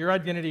self-worth, your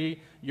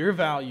identity, your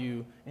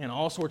value in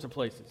all sorts of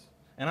places.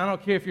 And I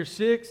don't care if you're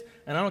 6,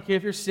 and I don't care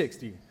if you're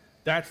 60.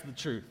 That's the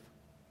truth.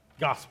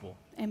 Gospel.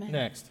 Amen.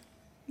 Next.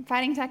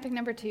 Fighting tactic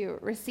number 2,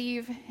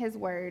 receive his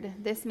word.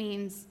 This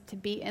means to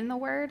be in the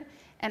word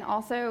and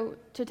also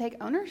to take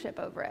ownership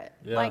over it.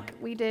 Yeah. Like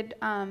we did,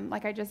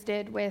 like I just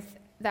did with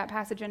that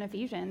passage in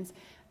Ephesians.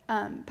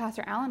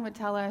 Pastor Allen would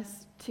tell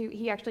us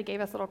he actually gave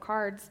us little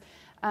cards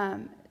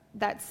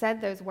that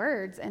said those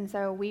words. And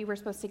so we were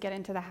supposed to get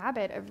into the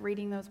habit of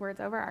reading those words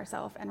over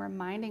ourselves and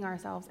reminding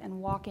ourselves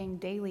and walking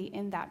daily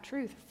in that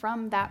truth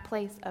from that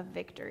place of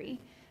victory,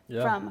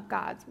 from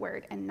God's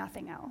word and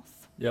nothing else.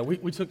 Yeah,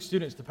 we took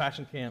students to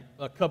Passion Camp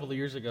a couple of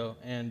years ago,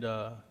 and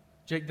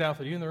Jake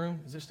Douth, are you in the room?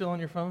 Is it still on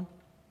your phone?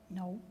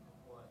 No.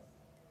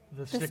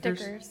 The The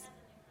stickers.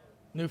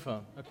 New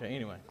phone. Okay,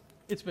 anyway.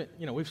 It's been,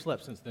 we've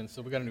slept since then,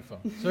 so we got a new phone.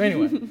 So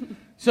anyway,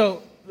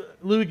 so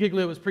Louis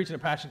Giglio was preaching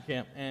at Passion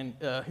Camp, and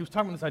he was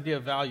talking about this idea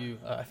of value.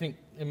 I think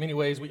in many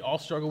ways we all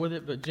struggle with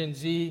it, but Gen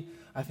Z,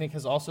 I think,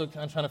 has also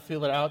kind of trying to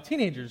feel it out.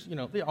 Teenagers,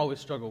 they always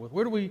struggle with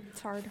where do we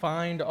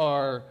find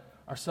our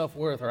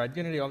self-worth, our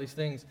identity, all these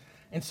things.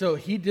 And so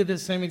he did the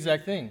same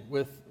exact thing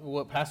with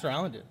what Pastor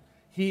Allen did.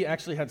 He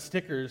actually had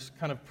stickers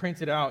kind of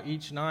printed out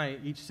each night,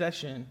 each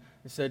session.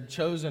 It said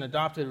chosen,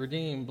 adopted,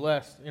 redeemed,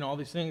 blessed, all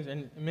these things.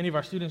 And many of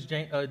our students,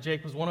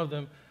 Jake was one of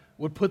them,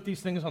 would put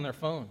these things on their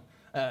phone.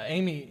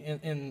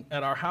 Amy,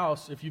 at our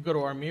house, if you go to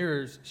our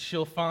mirrors,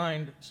 you'll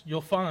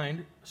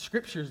find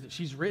scriptures that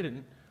she's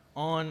written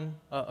on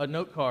a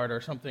note card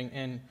or something,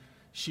 and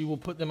she will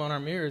put them on our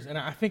mirrors. And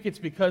I think it's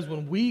because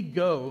when we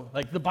go,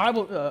 like the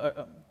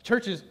Bible,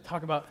 churches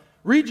talk about,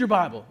 read your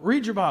Bible,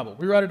 read your Bible.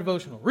 We write a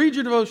devotional, read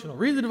your devotional,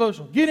 read the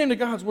devotional, get into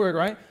God's Word,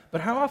 right?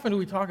 But how often do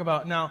we talk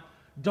about, now,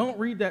 don't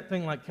read that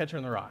thing like Catcher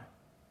in the Rye.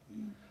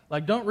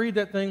 Like, don't read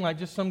that thing like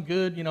just some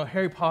good,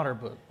 Harry Potter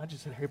book. I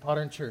just said Harry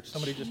Potter in church.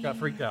 Somebody just got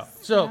freaked out.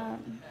 So,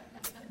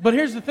 but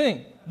here's the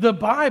thing. The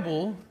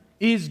Bible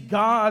is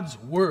God's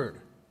Word.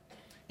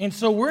 And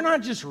so we're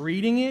not just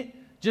reading it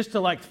just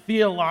to like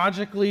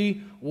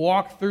theologically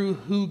walk through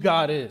who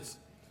God is.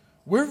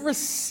 We're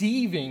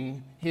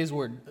receiving His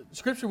Word.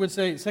 Scripture would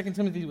say, 2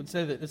 Timothy would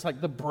say that it's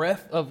like the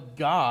breath of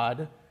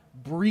God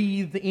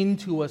breathed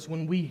into us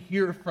when we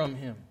hear from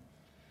Him.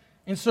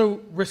 And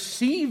so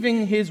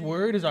receiving His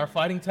Word is our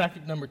fighting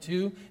tactic number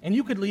 2. And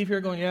you could leave here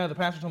going, yeah, the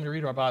pastor told me to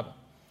read our Bible.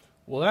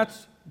 Well,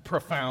 that's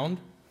profound.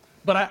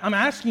 But I'm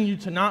asking you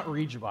to not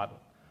read your Bible.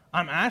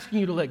 I'm asking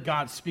you to let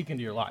God speak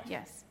into your life.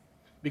 Yes.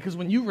 Because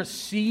when you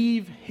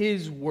receive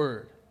His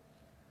Word,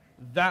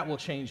 that will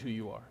change who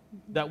you are.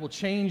 Mm-hmm. That will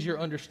change your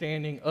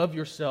understanding of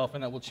yourself,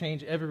 and that will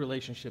change every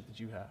relationship that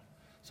you have.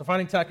 So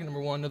fighting tactic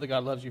number 1, know that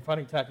God loves you.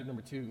 Fighting tactic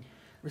number 2,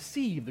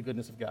 receive the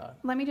goodness of God.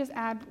 Let me just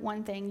add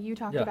one thing. You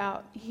talked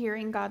about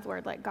hearing God's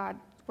Word, let God's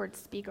Word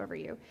speak over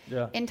you.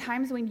 Yeah. In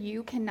times when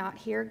you cannot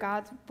hear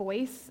God's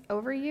voice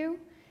over you,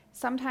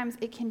 sometimes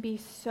it can be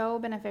so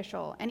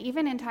beneficial. And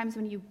even in times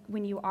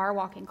when you are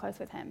walking close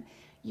with Him,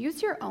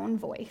 use your own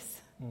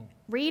voice.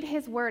 Read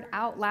His Word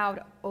out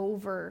loud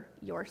over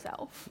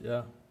yourself.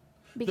 Yeah.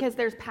 Because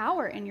there's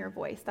power in your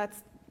voice.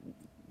 That's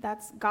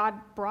God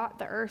brought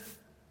the earth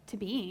to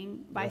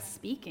being by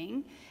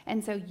speaking.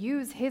 And so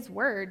use His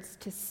words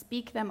to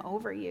speak them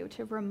over you,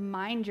 to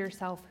remind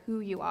yourself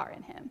who you are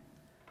in Him.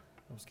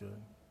 That was good.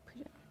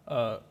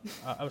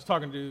 I was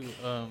talking to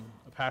a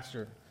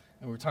pastor,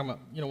 and we were talking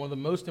about, one of the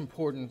most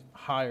important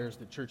hires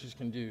that churches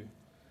can do.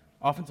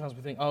 Oftentimes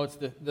we think, it's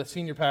the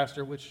senior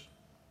pastor, which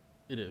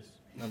it is.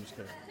 No, I'm just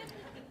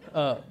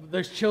kidding.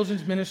 There's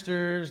children's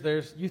ministers,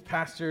 there's youth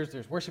pastors,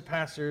 there's worship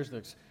pastors,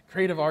 there's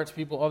creative arts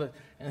people, all that.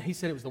 And he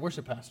said it was the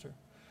worship pastor.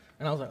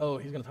 And I was like,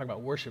 he's going to talk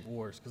about worship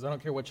wars, because I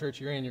don't care what church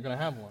you're in, you're going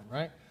to have one,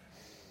 right?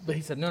 But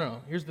he said,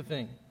 no, here's the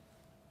thing.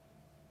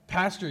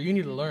 Pastor, you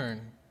need to learn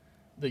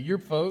that your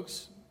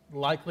folks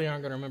likely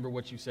aren't going to remember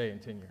what you say in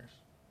 10 years.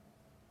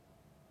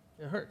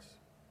 It hurts.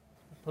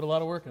 I put a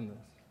lot of work in this.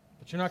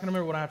 But you're not going to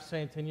remember what I have to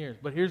say in 10 years.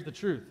 But here's the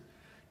truth.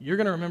 You're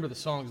going to remember the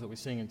songs that we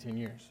sing in 10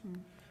 years.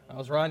 I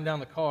was riding down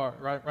the car,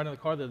 riding in the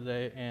car the other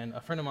day, and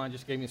a friend of mine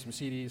just gave me some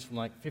CDs from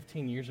like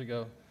 15 years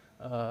ago,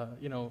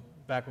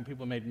 back when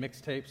people made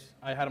mixtapes.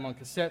 I had them on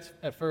cassettes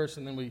at first,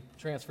 and then we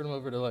transferred them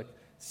over to like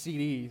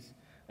CDs.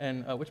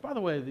 And which, by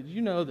the way, did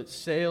you know that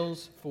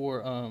sales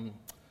for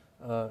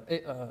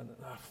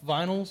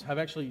vinyls have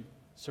actually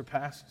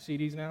surpassed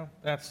CDs now?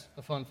 That's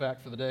a fun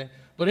fact for the day.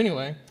 But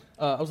anyway,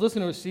 I was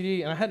listening to a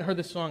CD, and I hadn't heard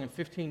this song in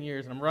 15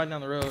 years, and I'm riding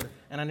down the road,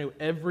 and I knew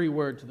every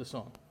word to the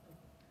song.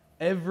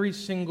 Every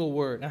single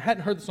word. And I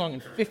hadn't heard the song in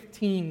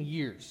 15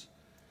 years.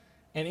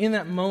 And in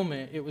that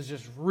moment, it was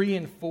just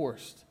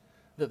reinforced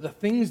that the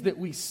things that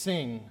we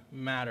sing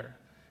matter.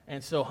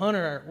 And so,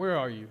 Hunter, where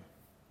are you?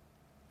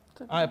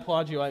 I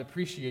applaud you. I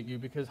appreciate you,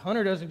 because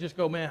Hunter doesn't just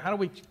go, man, how do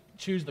we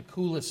choose the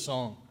coolest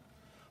song?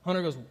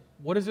 Hunter goes,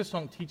 what does this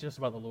song teach us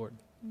about the Lord?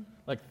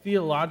 Like,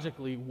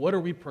 theologically, what are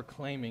we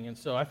proclaiming? And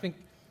so I think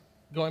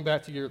going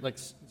back to your, like,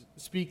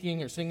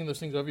 speaking or singing those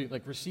things over you,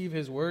 like, receive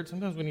His Word,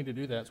 sometimes we need to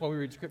do that. That's why we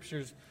read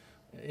Scriptures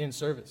in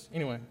service.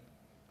 Anyway,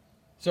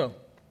 so,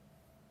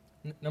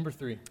 number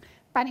 3.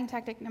 Fighting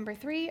tactic number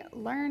 3,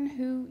 learn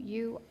who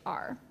you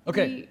are.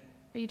 Okay.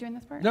 Are you doing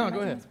this part? No,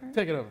 go ahead.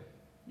 Take it over.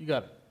 You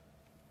got it.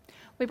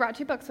 We brought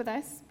 2 books with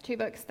us, 2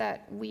 books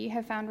that we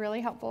have found really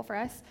helpful for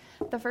us.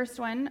 The first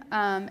one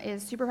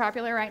is super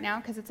popular right now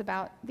because it's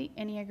about the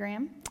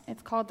Enneagram.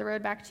 It's called The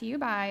Road Back to You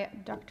by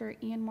Dr.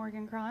 Ian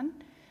Morgan Cron.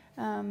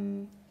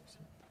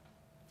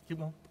 Keep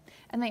going.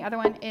 And the other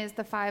one is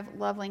The 5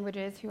 Love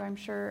Languages,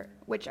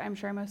 which I'm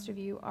sure most of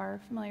you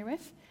are familiar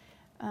with.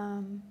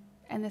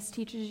 And this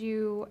teaches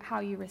you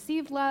how you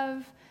receive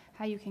love,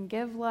 how you can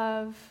give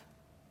love.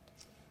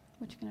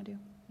 What you going to do?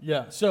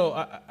 Yeah, so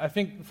I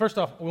think, first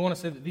off, we want to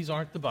say that these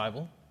aren't the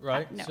Bible,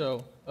 right?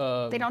 No.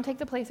 So they don't take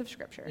the place of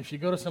Scripture. If you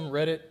go to some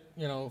Reddit,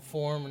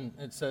 forum and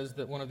it says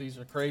that one of these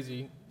are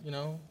crazy,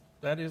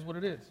 that is what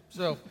it is.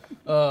 So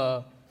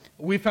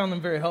we found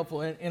them very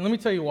helpful, and let me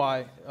tell you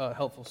why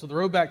helpful. So The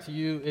Road Back to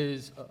You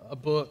is a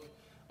book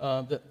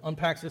that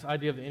unpacks this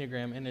idea of the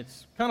Enneagram, and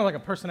it's kind of like a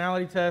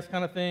personality test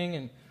kind of thing,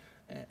 and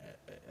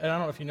I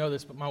don't know if you know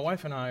this, but my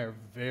wife and I are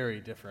very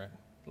different.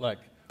 Like,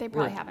 they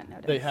probably haven't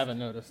noticed. They haven't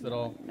noticed at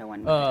all. No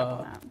one picked up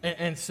on that.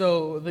 And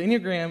so the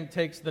Enneagram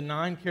takes the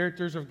 9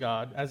 characters of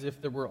God, as if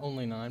there were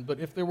only 9, but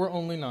if there were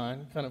only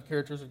 9 kind of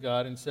characters of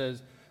God, and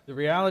says the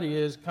reality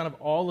is kind of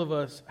all of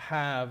us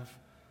have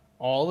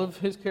all of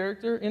His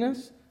character in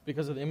us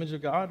because of the image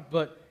of God,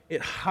 but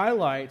it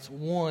highlights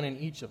one in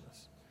each of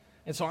us.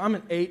 And so I'm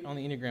an 8 on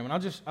the Enneagram, and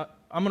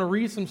I'm going to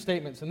read some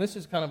statements, and this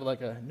is kind of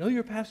like a know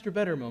your pastor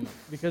better moment,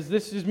 because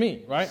this is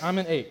me, right? I'm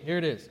an 8. Here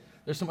it is.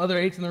 There's some other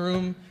 8s in the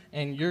room,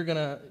 and you're going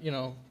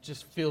to,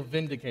 just feel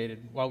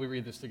vindicated while we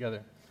read this together.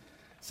 It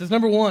says,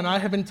 number 1, I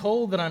have been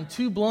told that I'm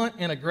too blunt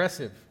and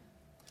aggressive.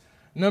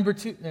 Number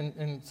 2,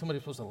 and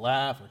somebody's supposed to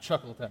laugh or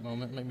chuckle at that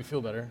moment, make me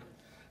feel better.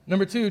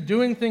 Number 2,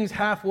 doing things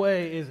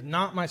halfway is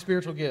not my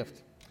spiritual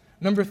gift.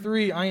 Number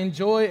 3, I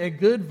enjoy a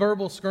good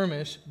verbal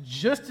skirmish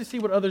just to see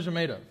what others are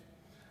made of.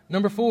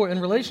 Number 4, in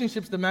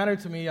relationships that matter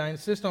to me, I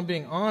insist on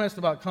being honest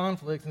about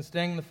conflicts and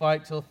staying in the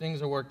fight till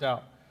things are worked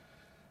out.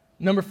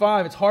 Number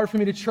 5, it's hard for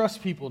me to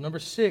trust people. Number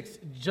 6,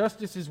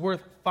 justice is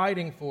worth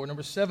fighting for.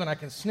 Number 7, I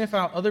can sniff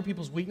out other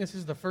people's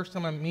weaknesses the first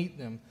time I meet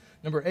them.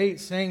 Number 8,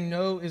 saying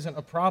no isn't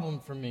a problem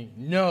for me.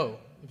 No.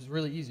 It was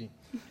really easy.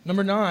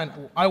 Number 9,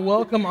 I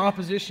welcome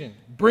opposition.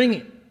 Bring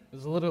it.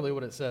 Is literally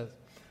what it says.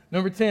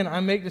 Number 10,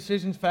 I make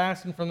decisions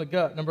fast and from the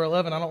gut. Number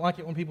 11, I don't like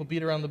it when people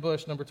beat around the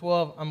bush. Number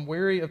 12, I'm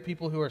wary of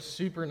people who are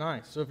super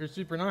nice. So if you're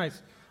super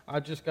nice,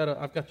 I've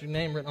got your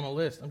name written on a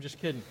list. I'm just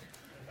kidding.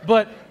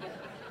 But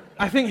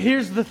I think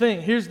here's the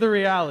thing. Here's the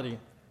reality.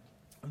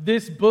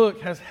 This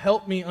book has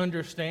helped me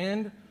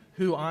understand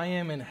who I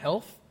am in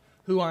health,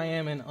 who I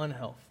am in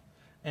unhealth.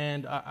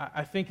 And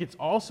I think it's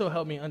also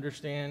helped me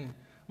understand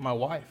my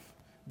wife.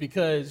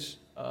 Because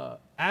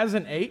as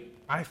an 8,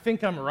 I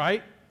think I'm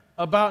right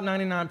about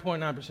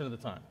 99.9% of the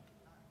time.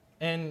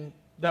 And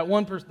that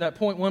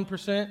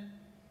 0.1%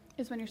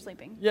 is when you're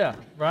sleeping. Yeah,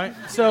 right?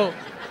 So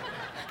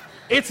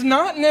it's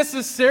not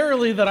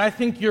necessarily that I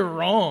think you're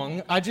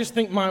wrong. I just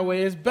think my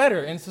way is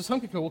better. And so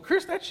some people go, well,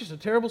 Chris, that's just a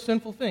terrible,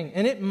 sinful thing.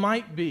 And it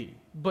might be.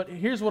 But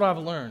here's what I've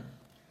learned.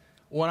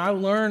 When I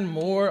learn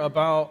more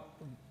about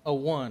a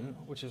 1,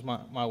 which is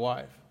my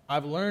wife,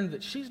 I've learned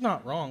that she's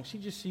not wrong. She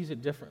just sees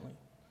it differently.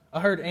 I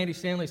heard Andy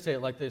Stanley say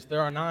it like this: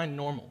 there are 9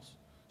 normals.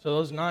 So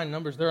those 9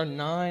 numbers, there are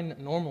 9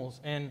 normals.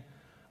 And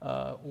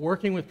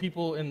working with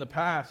people in the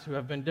past who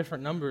have been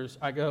different numbers,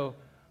 I go,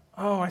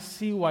 oh, I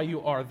see why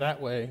you are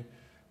that way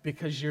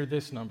because you're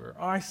this number.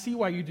 Oh, I see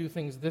why you do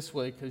things this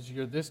way because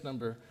you're this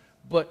number.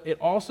 But it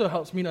also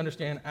helps me to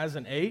understand as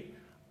an 8,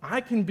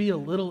 I can be a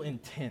little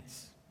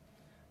intense.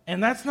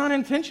 And that's not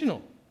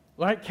intentional.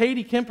 Right?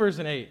 Katie Kemper is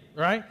an 8,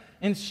 right?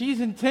 And she's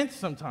intense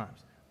sometimes.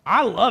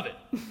 I love it.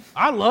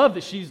 I love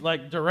that she's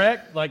like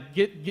direct, like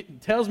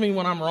tells me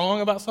when I'm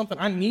wrong about something.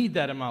 I need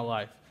that in my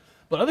life.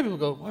 But other people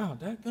go, wow,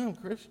 dadgum,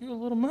 Chris, you're a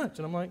little much.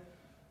 And I'm like,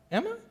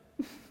 am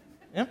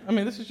I? I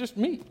mean, this is just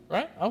me,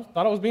 right? I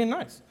thought I was being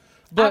nice.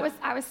 But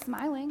I was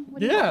smiling.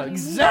 Yeah,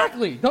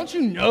 exactly. Don't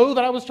you know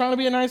that I was trying to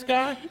be a nice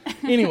guy?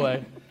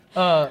 Anyway,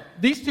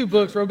 these 2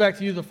 books, Road Back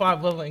to You, The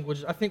 5 Love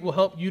Languages, I think will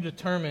help you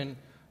determine,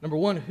 number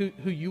 1,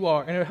 who you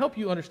are, and it'll help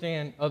you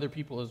understand other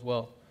people as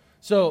well.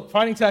 So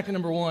fighting tactic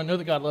number 1, know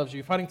that God loves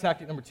you. Fighting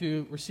tactic number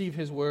 2, receive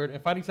his word.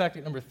 And fighting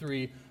tactic number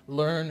 3,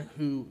 learn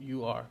who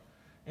you are.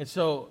 And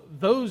so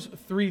those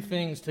 3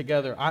 things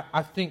together,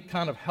 I think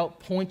kind of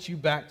help point you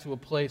back to a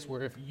place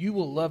where if you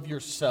will love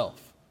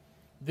yourself,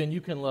 then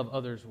you can love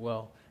others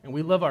well. And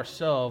we love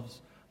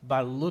ourselves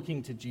by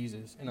looking to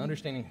Jesus and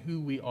understanding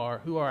who we are,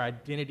 who our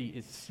identity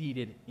is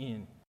seated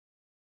in.